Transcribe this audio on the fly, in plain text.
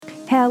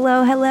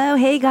Hello, hello.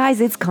 Hey guys,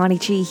 it's Connie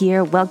Chi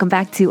here. Welcome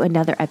back to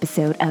another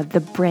episode of the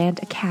Brand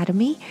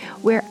Academy,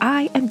 where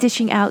I am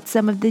dishing out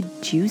some of the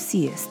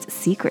juiciest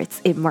secrets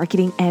in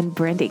marketing and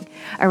branding.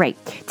 All right,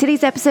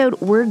 today's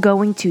episode, we're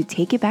going to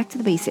take it back to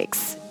the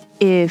basics.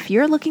 If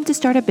you're looking to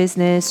start a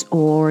business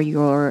or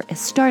you're a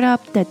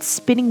startup that's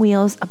spinning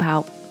wheels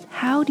about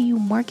how do you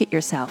market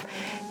yourself,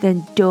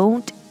 then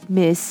don't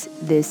miss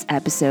this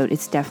episode.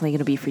 It's definitely going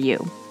to be for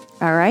you.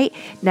 All right,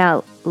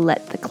 now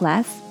let the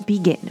class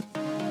begin.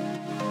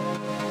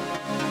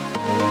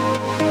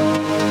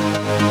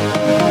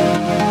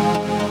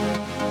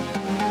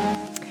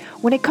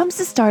 When it comes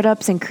to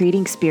startups and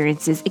creating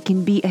experiences, it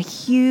can be a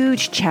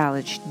huge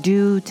challenge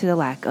due to the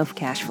lack of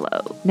cash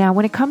flow. Now,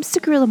 when it comes to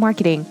guerrilla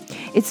marketing,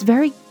 it's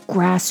very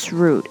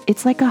grassroots.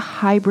 It's like a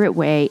hybrid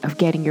way of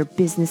getting your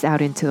business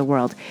out into the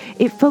world.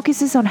 It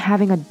focuses on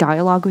having a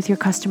dialogue with your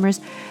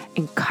customers,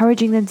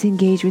 encouraging them to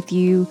engage with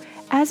you,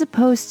 as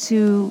opposed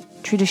to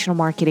traditional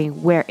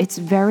marketing where it's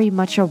very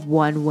much a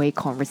one-way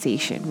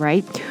conversation,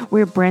 right?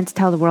 Where brands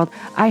tell the world,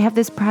 I have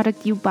this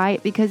product, you buy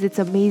it because it's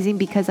amazing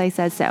because I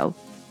said so.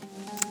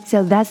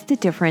 So that's the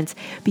difference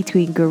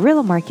between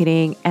guerrilla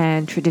marketing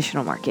and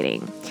traditional marketing.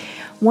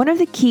 One of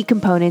the key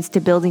components to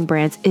building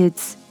brands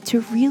is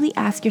to really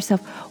ask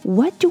yourself,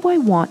 what do I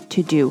want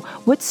to do?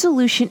 What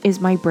solution is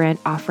my brand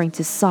offering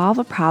to solve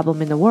a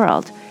problem in the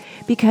world?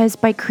 Because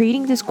by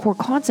creating this core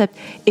concept,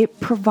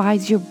 it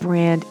provides your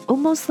brand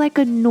almost like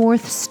a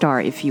North Star,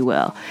 if you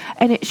will,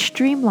 and it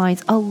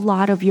streamlines a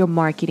lot of your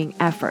marketing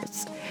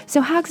efforts.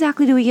 So how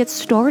exactly do we get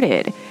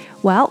started?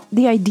 Well,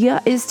 the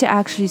idea is to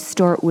actually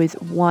start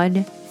with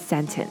one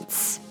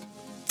sentence.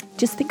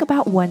 Just think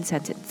about one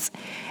sentence.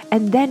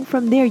 And then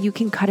from there, you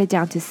can cut it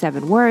down to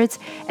 7 words.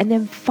 And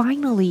then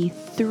finally,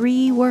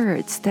 3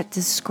 words that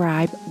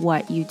describe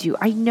what you do.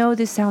 I know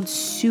this sounds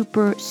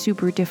super,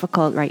 super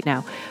difficult right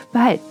now,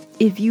 but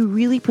if you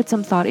really put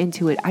some thought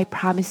into it, I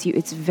promise you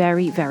it's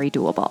very, very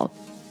doable.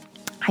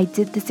 I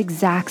did this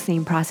exact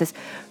same process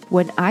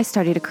when I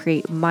started to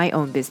create my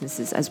own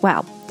businesses as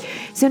well.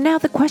 So now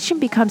the question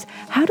becomes,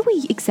 how do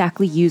we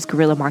exactly use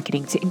guerrilla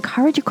marketing to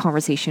encourage a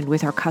conversation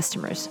with our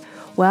customers?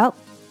 Well,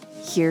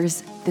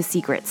 here's the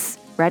secrets.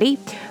 Ready?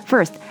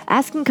 First,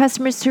 asking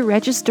customers to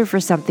register for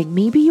something.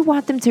 Maybe you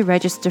want them to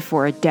register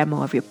for a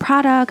demo of your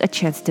product, a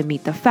chance to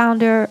meet the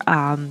founder.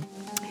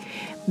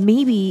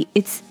 Maybe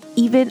it's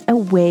even a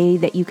way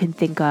that you can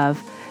think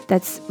of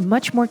that's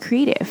much more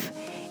creative.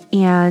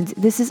 And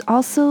this is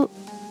also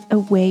a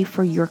way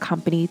for your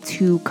company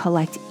to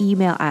collect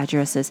email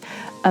addresses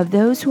of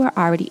those who are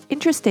already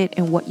interested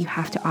in what you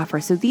have to offer.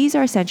 So these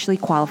are essentially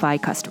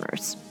qualified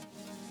customers.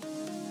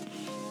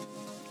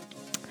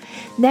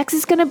 Next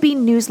is going to be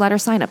newsletter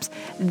signups.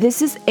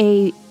 This is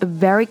a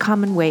very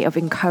common way of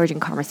encouraging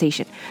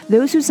conversation.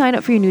 Those who sign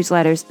up for your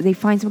newsletters, they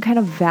find some kind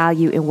of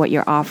value in what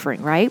you're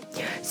offering, right?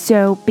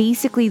 So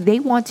basically, they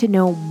want to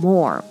know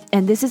more.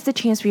 And this is the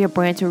chance for your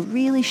brand to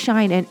really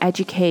shine and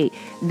educate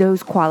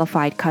those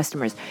qualified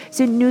customers.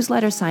 So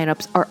newsletter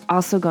signups are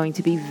also going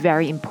to be a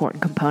very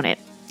important component.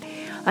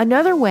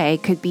 Another way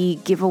could be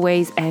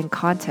giveaways and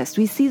contests.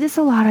 We see this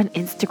a lot on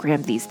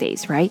Instagram these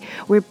days, right?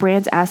 Where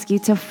brands ask you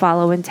to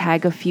follow and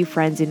tag a few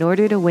friends in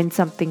order to win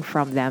something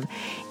from them.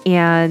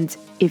 And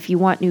if you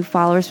want new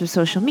followers for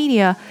social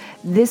media,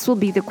 this will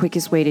be the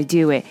quickest way to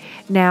do it.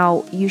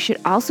 Now, you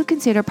should also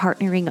consider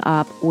partnering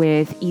up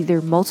with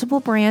either multiple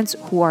brands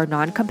who are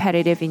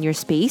non-competitive in your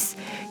space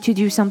to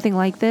do something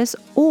like this,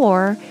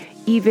 or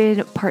even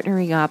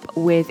partnering up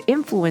with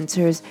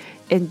influencers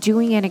and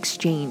doing an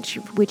exchange,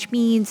 which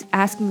means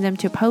asking them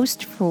to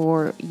post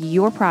for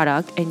your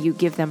product and you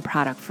give them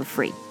product for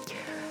free.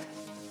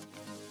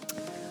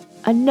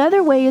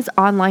 Another way is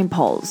online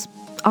polls.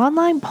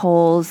 Online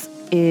polls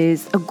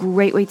is a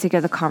great way to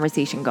get the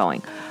conversation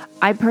going.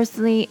 I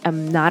personally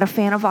am not a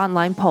fan of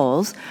online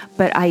polls,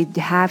 but I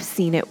have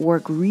seen it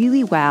work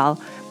really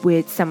well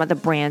with some of the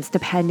brands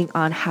depending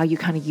on how you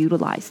kind of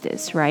utilize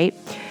this, right?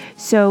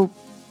 So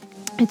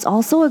it's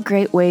also a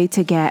great way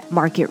to get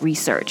market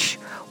research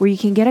where you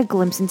can get a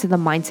glimpse into the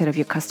mindset of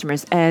your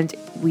customers. And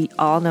we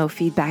all know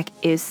feedback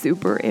is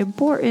super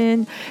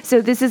important.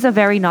 So this is a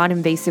very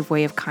non-invasive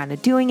way of kind of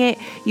doing it.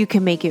 You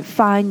can make it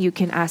fun. You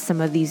can ask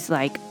some of these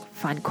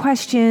fun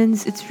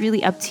questions. It's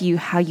really up to you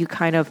how you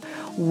kind of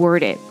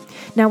word it.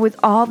 Now, with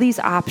all these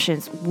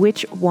options,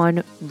 which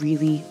one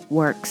really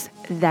works?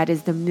 That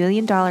is the $1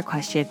 million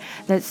question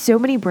that so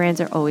many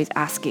brands are always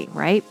asking,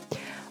 right?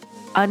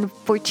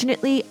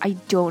 Unfortunately, I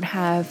don't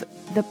have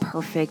the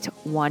perfect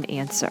one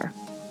answer.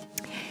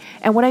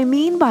 And what I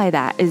mean by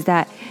that is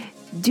that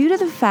due to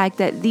the fact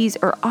that these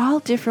are all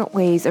different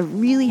ways of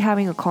really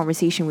having a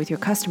conversation with your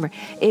customer,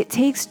 it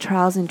takes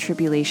trials and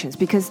tribulations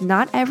because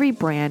not every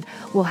brand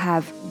will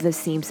have the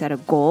same set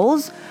of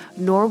goals,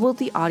 nor will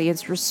the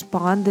audience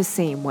respond the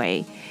same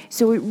way.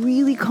 So it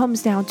really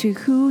comes down to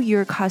who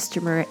your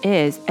customer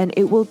is, and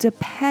it will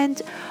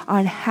depend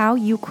on how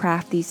you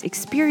craft these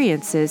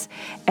experiences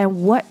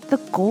and what the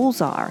goals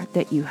are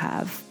that you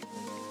have.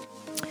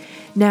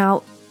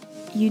 Now,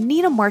 you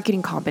need a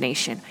marketing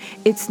combination.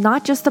 It's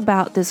not just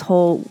about this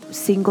whole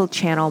single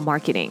channel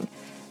marketing.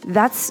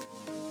 That's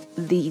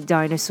the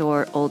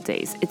dinosaur old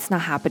days. It's not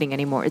happening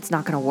anymore. It's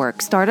not going to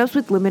work. Startups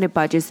with limited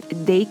budgets,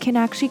 they can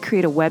actually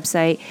create a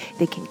website.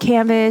 They can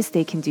canvas.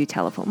 They can do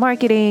telephone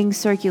marketing,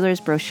 circulars,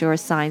 brochures,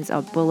 signs,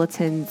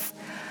 bulletins,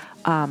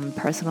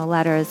 personal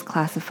letters,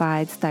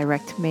 classifieds,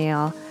 direct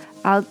mail,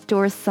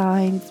 outdoor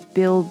signs,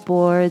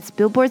 billboards.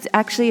 Billboards,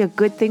 actually, a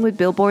good thing with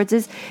billboards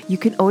is you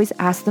can always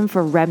ask them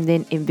for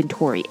remnant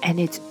inventory,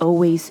 and it's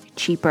always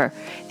cheaper.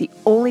 The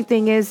only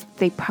thing is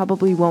they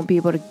probably won't be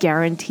able to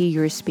guarantee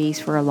your space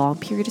for a long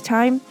period of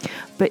time,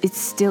 but it's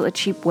still a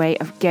cheap way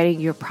of getting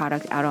your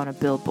product out on a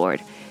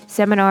billboard.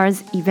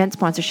 Seminars, event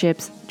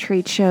sponsorships,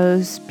 trade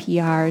shows,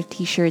 PR,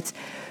 t-shirts,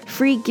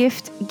 free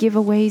gift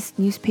giveaways,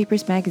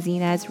 newspapers,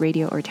 magazine ads,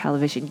 radio, or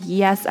television.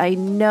 Yes, I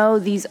know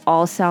these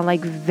all sound like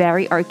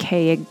very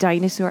archaic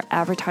dinosaur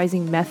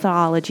advertising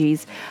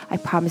methodologies. I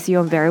promise you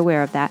I'm very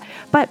aware of that.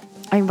 But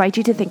I invite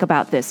you to think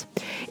about this.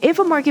 If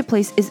a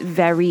marketplace is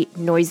very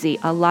noisy,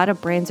 a lot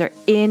of brands are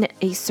in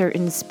a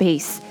certain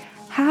space,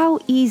 how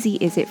easy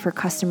is it for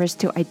customers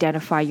to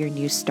identify your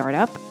new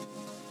startup?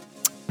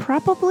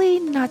 Probably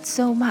not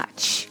so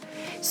much.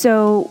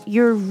 So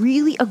you're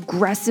really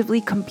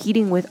aggressively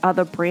competing with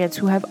other brands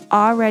who have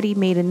already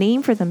made a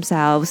name for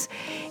themselves,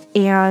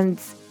 and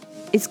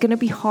it's going to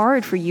be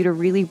hard for you to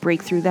really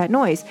break through that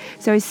noise.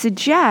 So I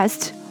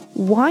suggest,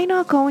 why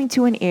not going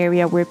to an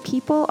area where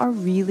people are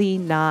really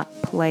not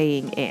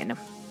playing in?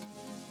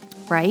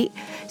 Right?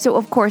 So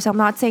of course, I'm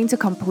not saying to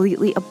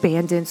completely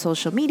abandon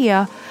social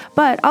media,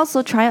 but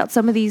also try out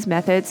some of these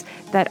methods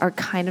that are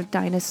kind of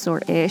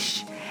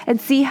dinosaur-ish and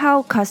see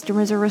how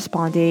customers are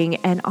responding.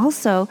 And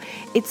also,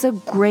 it's a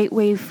great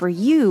way for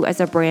you as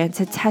a brand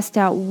to test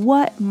out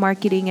what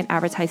marketing and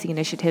advertising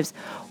initiatives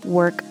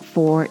work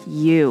for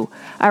you.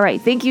 All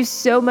right. Thank you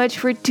so much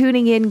for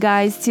tuning in,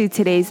 guys, to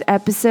today's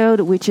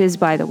episode, which is,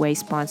 by the way,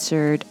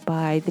 sponsored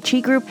by the Chi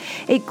Group,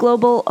 a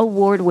global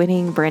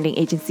award-winning branding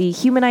agency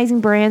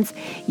humanizing brands.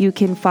 You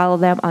can follow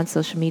them on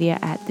social media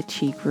at the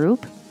Chi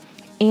Group.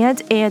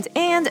 And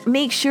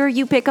make sure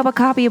you pick up a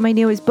copy of my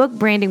newest book,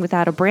 Branding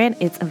Without a Brand.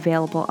 It's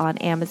available on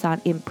Amazon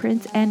in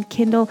print and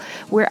Kindle,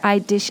 where I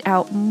dish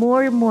out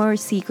more and more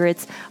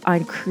secrets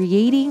on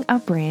creating a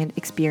brand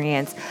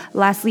experience.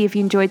 Lastly, if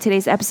you enjoyed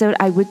today's episode,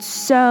 I would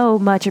so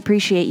much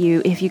appreciate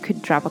you if you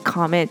could drop a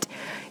comment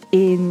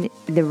in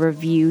the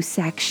review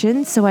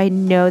section so I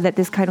know that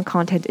this kind of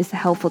content is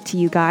helpful to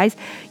you guys.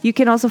 You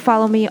can also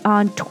follow me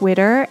on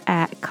Twitter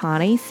at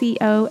Connie,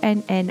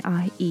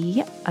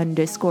 CONNIE_chi,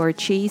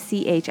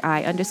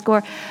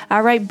 CHI_.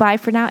 All right, bye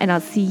for now, and I'll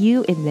see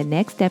you in the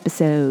next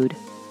episode.